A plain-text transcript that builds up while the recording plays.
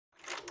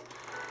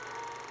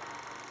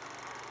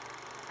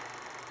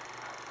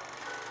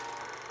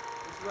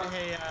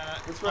Hey,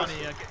 Let's Bonnie,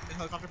 rush. get in the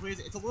helicopter, please.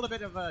 It's a little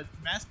bit of a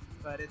mess,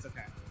 but it's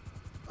okay.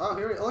 Oh,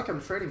 here. Look, I'm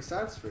trading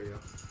sides for you.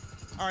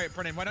 All right,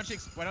 Brennan, why don't you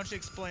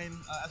explain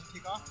as we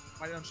kick off?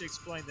 Why don't you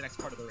explain the next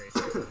part of the race?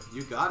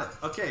 You got it.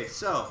 Okay,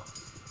 so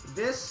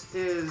this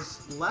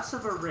is less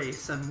of a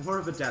race and more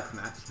of a death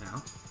match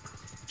now.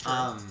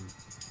 Sure.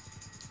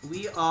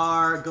 We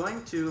are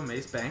going to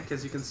Maze Bank,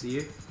 as you can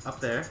see up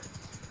there.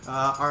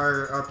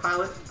 Our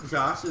pilot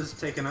Josh is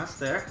taking us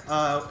there,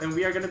 and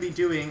we are going to be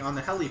doing on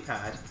the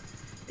helipad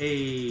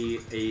a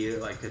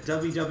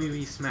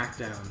WWE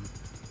SmackDown.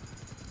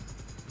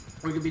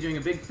 We're going to be doing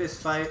a big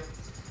fist fight.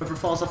 Whoever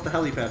falls off the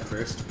helipad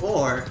first,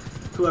 or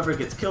whoever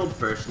gets killed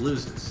first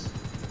loses.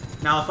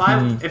 Now,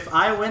 if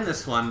I win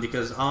this one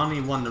because Ani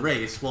won the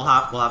race, we'll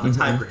have a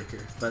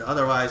tiebreaker. But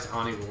otherwise,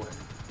 Ani will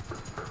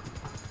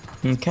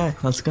win. Okay,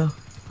 let's go.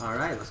 All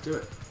right, let's do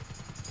it.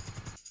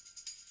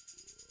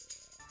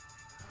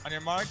 On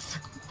your mark,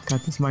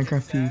 Got this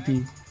Minecraft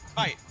PvP.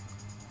 fight.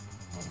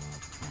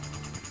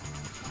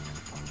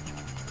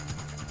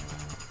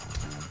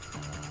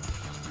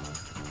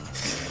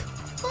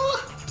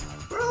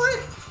 Really?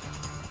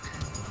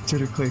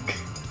 Jitter click.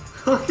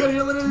 Oh god,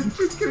 you're literally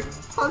just gonna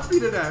punch me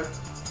to death.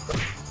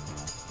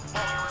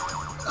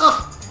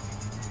 Oh!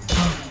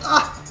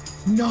 Ah!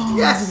 No!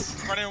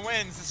 Yes! Brennan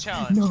wins this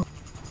challenge. No.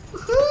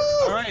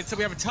 All right, so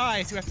we have a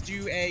tie, so we have to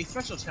do a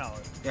special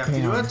challenge. You have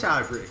to do a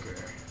tiebreaker.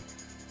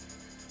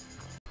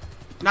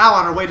 Now,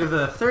 on our way to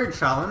the third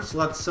challenge,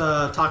 let's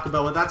talk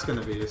about what that's going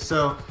to be.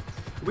 So,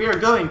 we are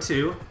going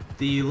to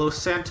the Los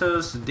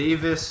Santos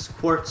Davis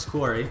Quartz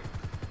Quarry,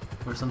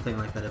 or something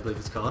like that, I believe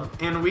it's called.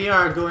 And we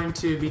are going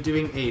to be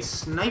doing a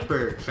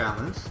sniper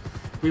challenge.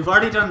 We've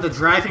already done the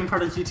driving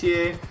part of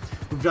GTA.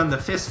 We've done the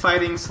fist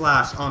fighting /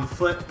 on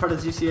foot part of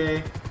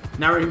GTA.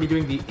 Now we're going to be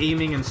doing the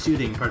aiming and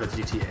shooting part of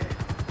GTA.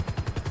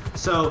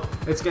 So,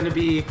 it's going to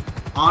be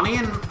Ani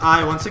and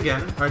I, once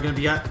again, are going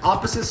to be at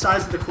opposite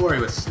sides of the quarry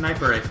with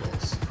sniper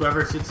rifles.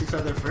 Whoever shoots each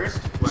other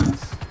first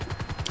wins.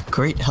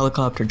 Great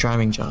helicopter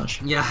driving,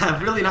 Josh. Yeah,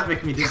 really not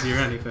making me dizzy or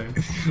anything.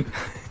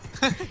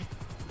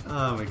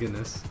 Oh my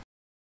goodness.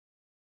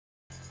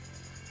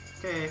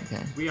 Okay,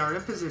 we are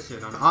in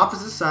position on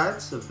opposite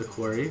sides of the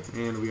quarry,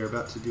 and we are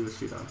about to do a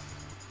shoot-off.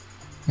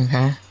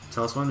 Okay.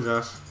 Tell us when,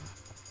 Josh.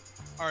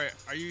 All right,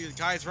 are you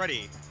guys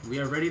ready? We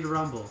are ready to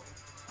rumble.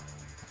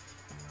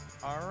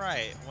 All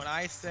right, when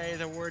I say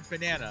the word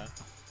banana,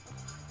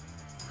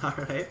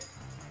 Alright.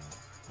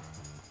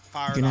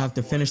 fire. You're gonna have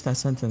to finish that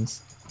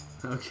sentence.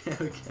 Okay,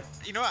 okay.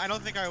 You know what? I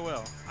don't think I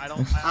will. I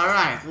don't.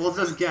 Alright, we'll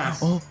just guess.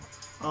 Oh.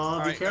 Oh,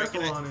 be right,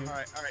 careful, all Ani.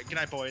 right, good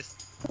night, boys.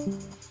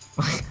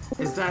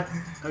 Is that...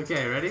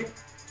 Okay, ready?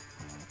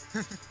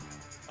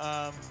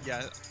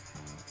 Yeah.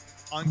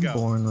 On go.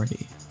 Born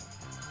ready.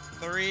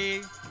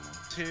 3,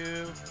 2,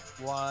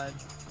 1.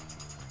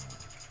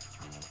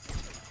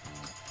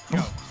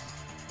 Go.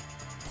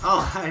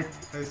 Oh, that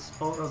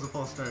was a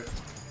false start.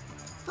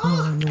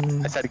 Oh,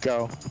 no. I said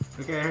go.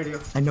 Okay, I heard you.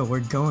 I know, we're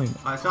going.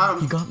 I shot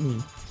him. You got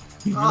me.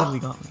 You Oh. literally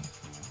got me.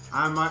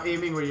 I'm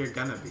aiming where you're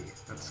gonna be.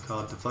 That's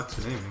called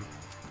deflection aiming.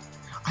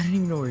 I didn't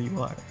even know where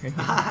you are. You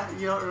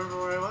don't remember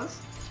where I was?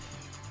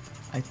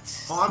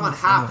 Oh, Oh, I'm on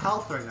half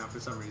health right now for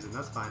some reason.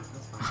 That's fine.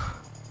 That's fine.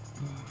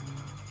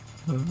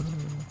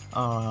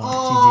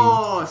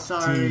 Oh,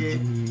 sorry.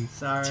 GG.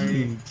 Sorry.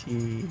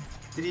 GG.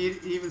 Did you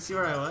even see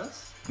where I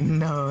was?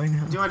 No, I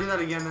know. Do you want to do that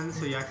again then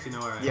so you actually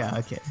know where I am? Yeah,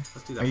 okay.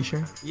 Let's do that. Are you one sure?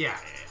 time. Yeah.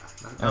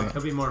 Okay.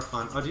 It'll be more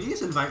fun. Oh, did you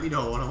just invite me to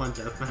a one-on-one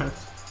deathmatch?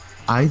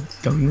 I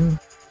don't know.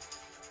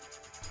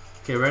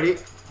 Okay, ready?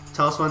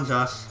 Tell us when,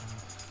 Josh.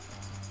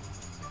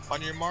 On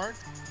your mark,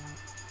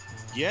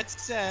 get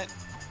set,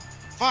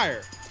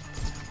 fire.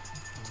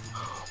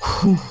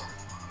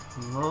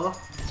 Oh.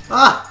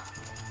 Ah!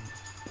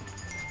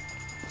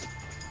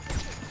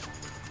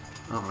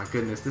 Oh my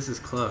goodness, this is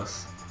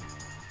close.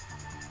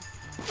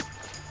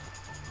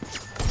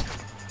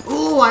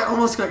 Oh, I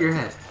almost got your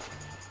head.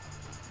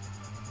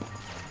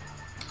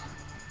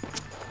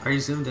 Are you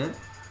zoomed in?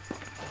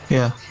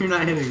 Yeah. You're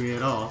not hitting me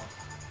at all.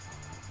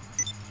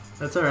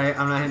 That's alright,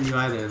 I'm not hitting you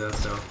either though,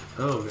 so...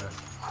 Oh god.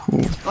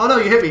 Oh no,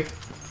 you hit me!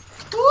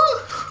 Woo!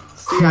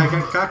 See, I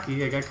got cocky.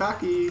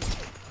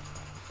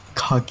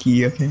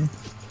 Cocky, okay.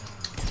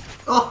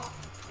 Oh!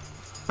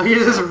 Oh, you're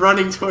just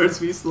running towards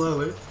me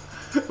slowly.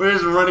 We're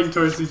just running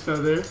towards each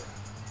other.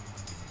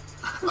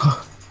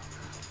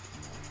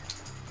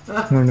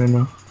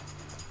 No.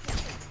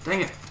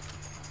 Dang it.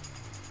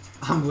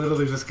 I'm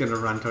literally just gonna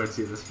run towards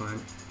you at this point.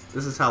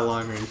 This is how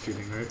long range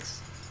shooting works.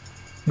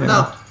 Yeah.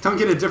 No! Don't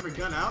get a different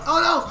gun out! Oh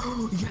no!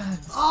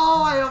 Yes!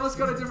 Oh, I almost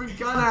got a different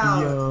gun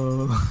out!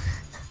 Yo!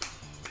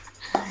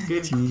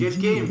 Good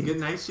game, good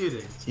night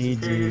shooting.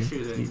 Superior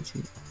shooting.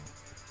 GG.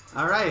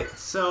 Alright,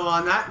 so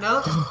on that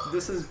note,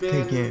 this has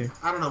been... Okay.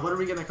 I don't know, what are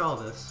we gonna call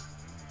this?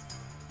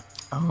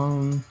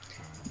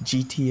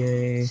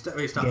 GTA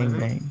Wait, stop Gang it.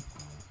 Bang.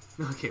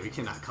 Okay, we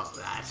cannot call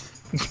that.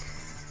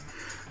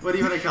 What do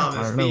you want to call this?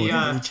 I don't know,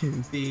 whatever you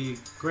choose. The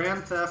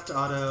Grand Theft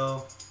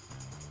Auto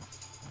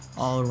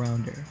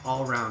All-rounder.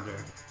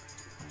 All-Rounder.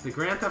 The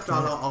Grand Theft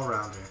Auto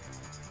All-Rounder.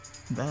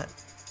 That.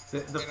 The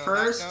And on that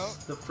first, note-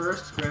 the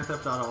first Grand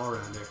Theft Auto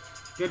all-rounder.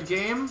 Good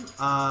game.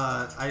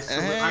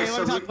 Hey,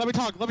 let me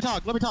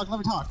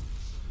talk.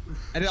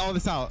 Edit all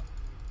this out.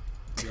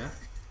 Yeah.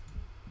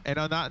 And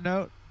on that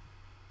note,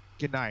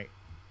 good night.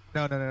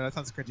 No, that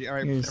sounds cringy. All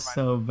right, You're never mind.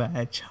 so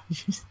bad,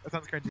 Josh. That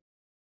sounds cringy.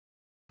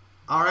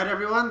 All right,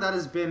 everyone. That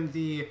has been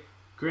the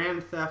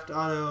Grand Theft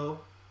Auto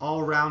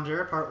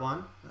all-rounder part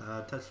 1.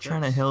 Touch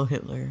Trying to tips. Hail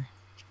Hitler.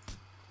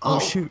 Oh, Oh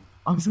shoot!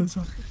 I'm so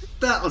sorry.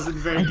 That wasn't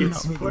very I did good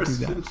not mean to do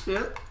that.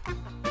 sportsmanship.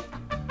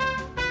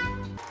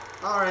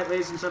 Alright,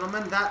 ladies and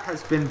gentlemen, that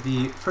has been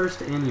the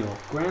first annual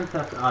Grand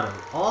Theft Auto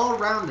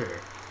All-Rounder.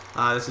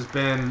 This has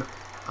been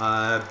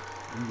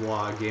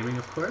WA Gaming,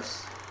 of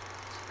course.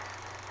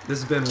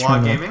 This has been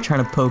WA Gaming.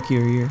 Trying to poke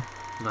your ear.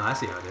 No, I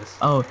see how it is.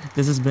 Oh,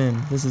 this has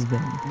been. This has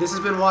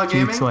been WA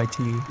Gaming.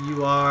 GXYT.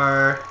 You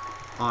are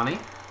Ani.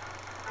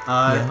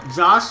 Yeah.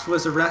 Josh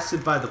was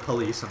arrested by the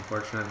police,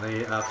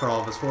 unfortunately, for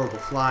all of his horrible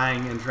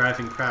flying and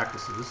driving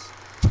practices.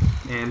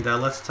 And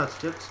let's touch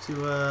tips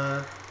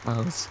to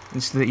Oh,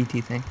 it's the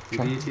ET thing. do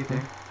the ET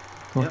thing.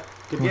 Cool. Yep.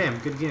 Good Cool. game.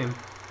 Good game.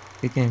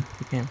 Good game.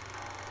 Good game.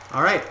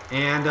 All right,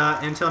 and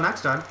until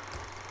next time,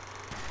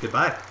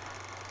 goodbye.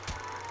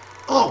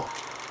 Oh!